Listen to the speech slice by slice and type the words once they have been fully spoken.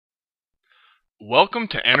Welcome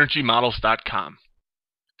to Energy-Models.com.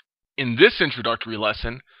 In this introductory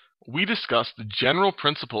lesson, we discuss the general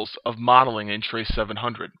principles of modeling in Tre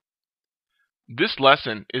 700. This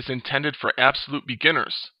lesson is intended for absolute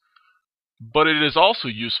beginners, but it is also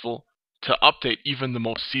useful to update even the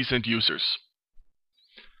most seasoned users.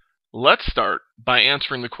 Let's start by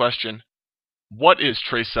answering the question, what is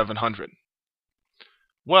Tre 700?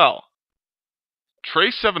 Well, Tre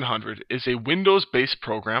 700 is a Windows-based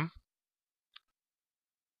program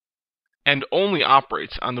and only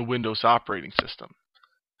operates on the Windows operating system.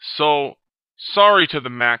 So, sorry to the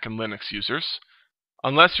Mac and Linux users.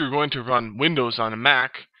 Unless you're going to run Windows on a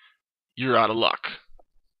Mac, you're out of luck.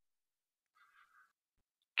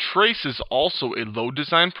 Trace is also a load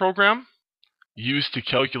design program used to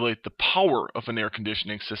calculate the power of an air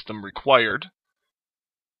conditioning system required,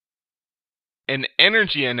 an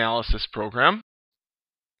energy analysis program,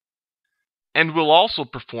 and will also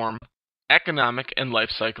perform economic and life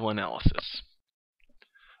cycle analysis.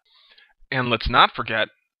 And let's not forget,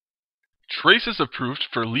 Trace is approved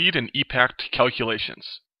for LEED and EPACT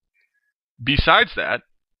calculations. Besides that,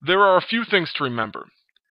 there are a few things to remember.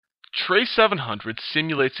 Tre 700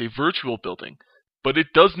 simulates a virtual building, but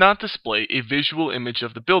it does not display a visual image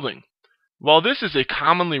of the building. While this is a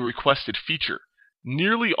commonly requested feature,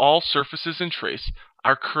 nearly all surfaces in Trace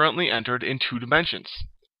are currently entered in 2 dimensions.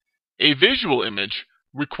 A visual image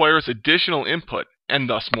requires additional input and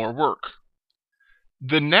thus more work.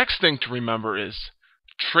 The next thing to remember is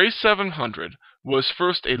Tre 700 was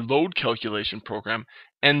first a load calculation program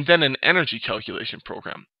and then an energy calculation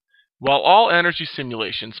program. While all energy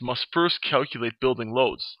simulations must first calculate building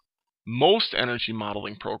loads, most energy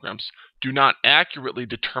modeling programs do not accurately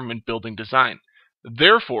determine building design.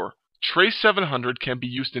 Therefore, Tre 700 can be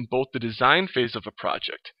used in both the design phase of a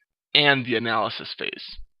project and the analysis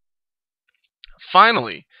phase.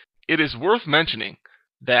 Finally, it is worth mentioning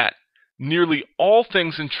that nearly all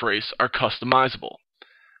things in Trace are customizable.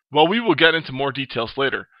 While we will get into more details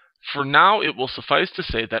later, for now it will suffice to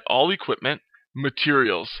say that all equipment,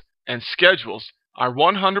 materials, and schedules are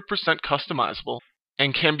 100% customizable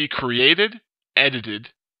and can be created,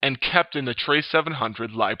 edited, and kept in the Tre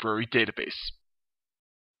 700 library database.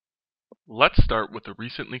 Let's start with a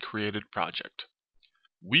recently created project.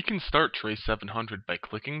 We can start Tre 700 by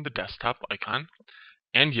clicking the desktop icon,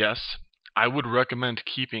 and yes, I would recommend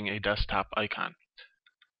keeping a desktop icon.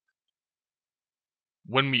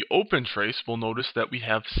 When we open Trace, we'll notice that we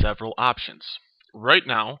have several options. Right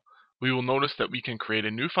now, we will notice that we can create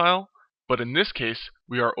a new file, but in this case,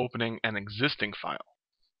 we are opening an existing file.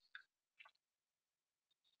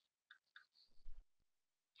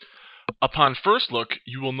 Upon first look,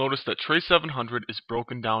 you will notice that Tre 700 is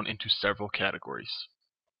broken down into several categories.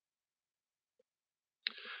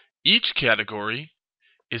 Each category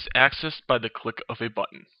is accessed by the click of a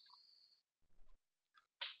button.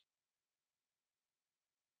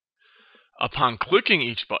 Upon clicking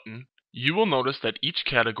each button, you will notice that each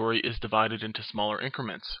category is divided into smaller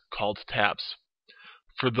increments, called tabs.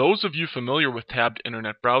 For those of you familiar with tabbed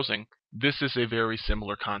internet browsing, this is a very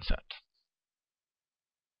similar concept.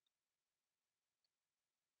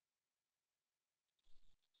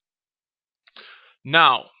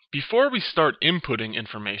 Now, before we start inputting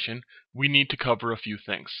information, we need to cover a few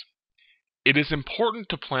things. It is important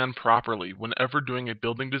to plan properly whenever doing a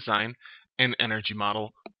building design, an energy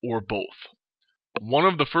model, or both. One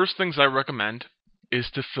of the first things I recommend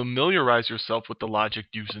is to familiarize yourself with the logic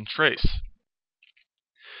used in Trace.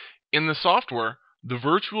 In the software, the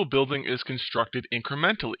virtual building is constructed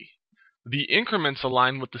incrementally. The increments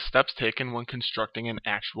align with the steps taken when constructing an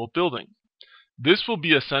actual building. This will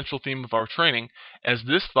be a central theme of our training, as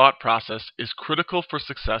this thought process is critical for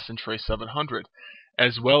success in Tre 700,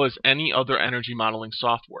 as well as any other energy modeling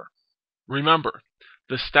software. Remember,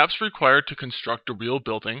 the steps required to construct a real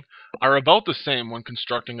building are about the same when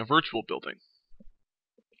constructing a virtual building.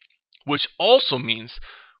 Which also means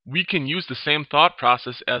we can use the same thought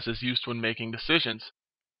process as is used when making decisions.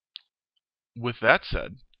 With that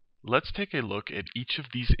said, let's take a look at each of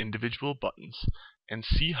these individual buttons and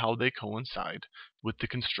see how they coincide with the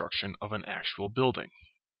construction of an actual building.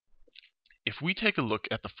 If we take a look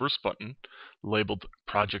at the first button, labeled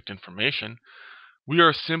Project Information, we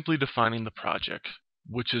are simply defining the project,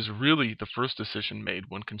 which is really the first decision made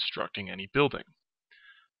when constructing any building.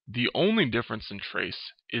 The only difference in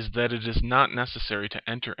Trace is that it is not necessary to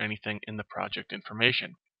enter anything in the project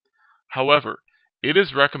information. However, it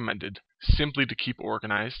is recommended simply to keep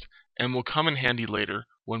organized and will come in handy later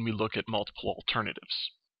when we look at multiple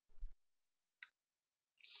alternatives.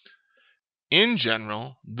 In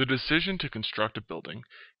general, the decision to construct a building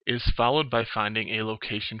is followed by finding a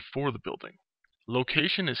location for the building.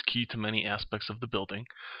 Location is key to many aspects of the building,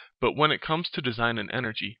 but when it comes to design and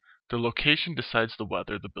energy, the location decides the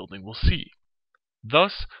weather the building will see.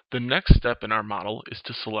 Thus, the next step in our model is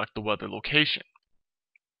to select the weather location,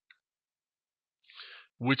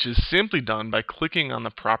 which is simply done by clicking on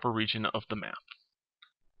the proper region of the map.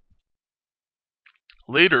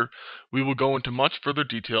 Later, we will go into much further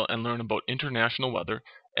detail and learn about international weather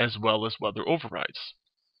as well as weather overrides.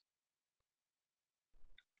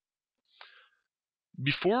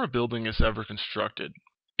 Before a building is ever constructed,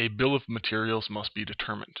 a bill of materials must be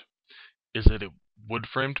determined. Is it a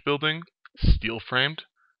wood-framed building, steel-framed,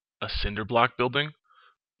 a cinder block building,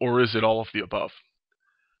 or is it all of the above?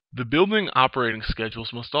 The building operating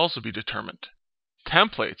schedules must also be determined.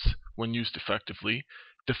 Templates, when used effectively,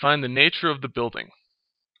 define the nature of the building.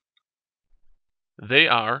 They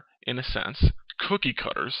are, in a sense, cookie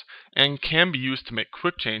cutters and can be used to make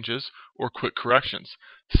quick changes or quick corrections,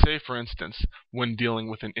 say for instance, when dealing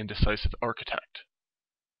with an indecisive architect.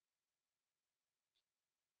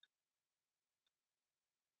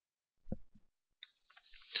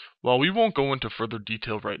 While we won't go into further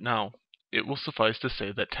detail right now, it will suffice to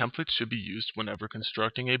say that templates should be used whenever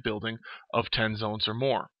constructing a building of 10 zones or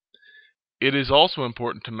more. It is also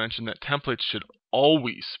important to mention that templates should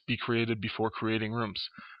always be created before creating rooms,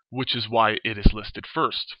 which is why it is listed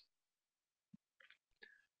first.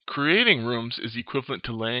 Creating rooms is equivalent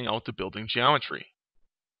to laying out the building geometry.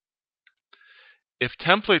 If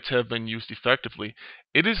templates have been used effectively,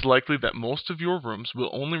 it is likely that most of your rooms will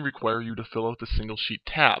only require you to fill out the single sheet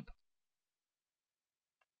tab.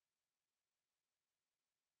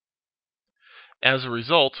 As a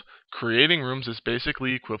result, creating rooms is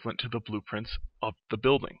basically equivalent to the blueprints of the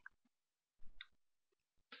building.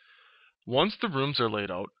 Once the rooms are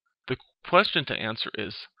laid out, the question to answer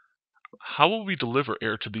is, how will we deliver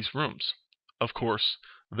air to these rooms? Of course,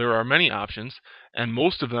 there are many options, and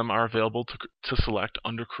most of them are available to select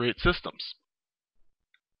under Create Systems.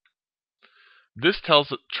 This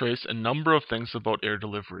tells Trace a number of things about air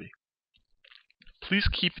delivery. Please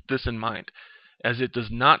keep this in mind, as it does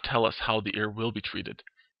not tell us how the air will be treated.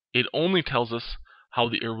 It only tells us how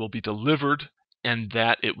the air will be delivered and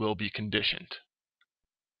that it will be conditioned.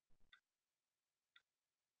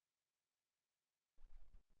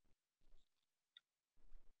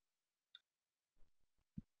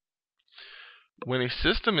 When a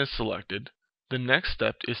system is selected, the next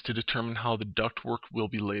step is to determine how the ductwork will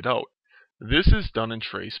be laid out. This is done in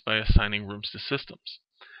Trace by assigning rooms to systems.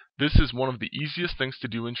 This is one of the easiest things to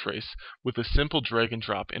do in Trace with a simple drag and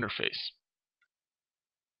drop interface.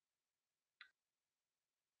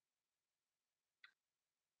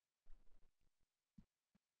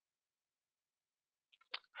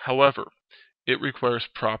 However, it requires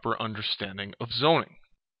proper understanding of zoning.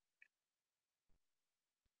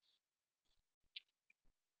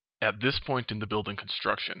 At this point in the building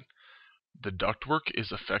construction, the ductwork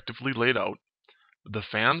is effectively laid out, the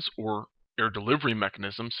fans or air delivery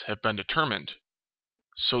mechanisms have been determined.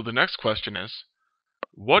 So the next question is,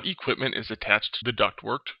 what equipment is attached to the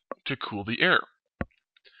ductwork to cool the air?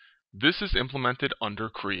 This is implemented under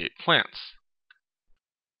Create Plants.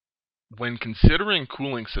 When considering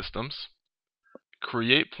cooling systems,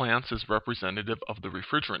 Create Plants is representative of the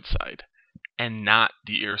refrigerant side, and not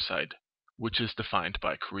the air side, which is defined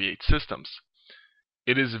by Create Systems.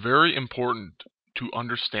 It is very important to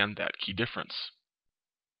understand that key difference.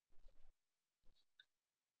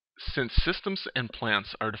 Since systems and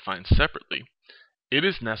plants are defined separately, it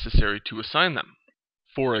is necessary to assign them.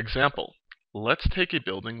 For example, let's take a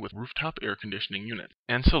building with rooftop air conditioning unit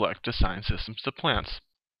and select Assign Systems to Plants.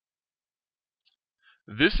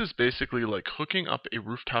 This is basically like hooking up a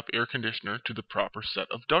rooftop air conditioner to the proper set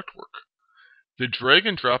of ductwork. The drag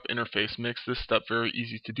and drop interface makes this step very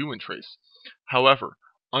easy to do in Trace. However,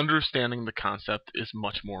 understanding the concept is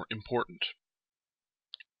much more important.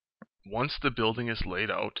 Once the building is laid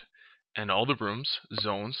out, and all the rooms,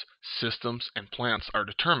 zones, systems, and plants are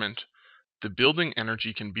determined, the building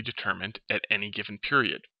energy can be determined at any given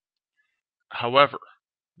period. However,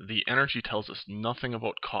 the energy tells us nothing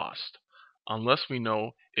about cost, unless we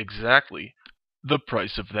know exactly the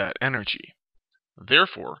price of that energy.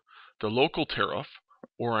 Therefore, the local tariff,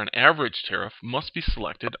 or an average tariff, must be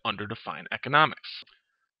selected under Define Economics.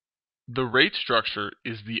 The rate structure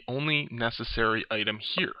is the only necessary item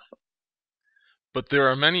here. But there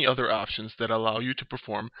are many other options that allow you to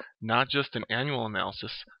perform not just an annual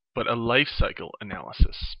analysis, but a life cycle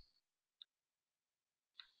analysis.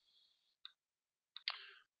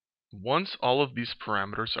 Once all of these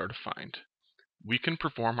parameters are defined, we can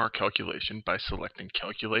perform our calculation by selecting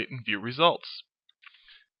Calculate and View Results.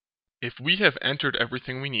 If we have entered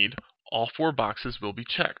everything we need, all 4 boxes will be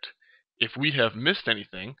checked. If we have missed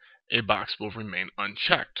anything, a box will remain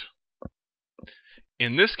unchecked.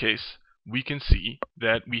 In this case, we can see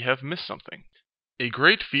that we have missed something. A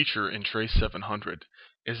great feature in Tre 700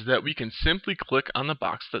 is that we can simply click on the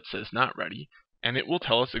box that says not ready, and it will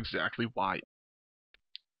tell us exactly why.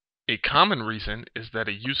 A common reason is that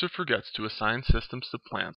a user forgets to assign systems to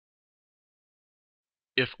plans.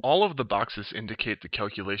 If all of the boxes indicate the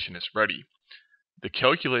calculation is ready, the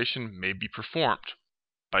calculation may be performed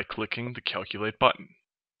by clicking the Calculate button.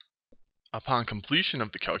 Upon completion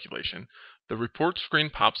of the calculation, the report screen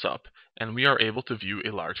pops up and we are able to view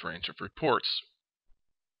a large range of reports.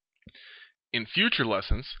 In future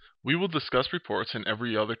lessons, we will discuss reports and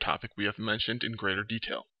every other topic we have mentioned in greater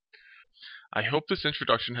detail. I hope this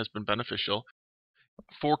introduction has been beneficial.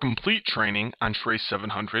 For complete training on Tre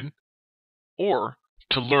 700, or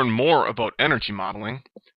to learn more about energy modeling,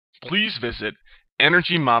 please visit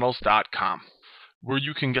Energy-Models.com, where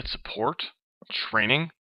you can get support,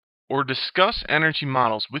 training, or discuss energy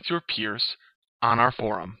models with your peers on our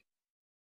forum.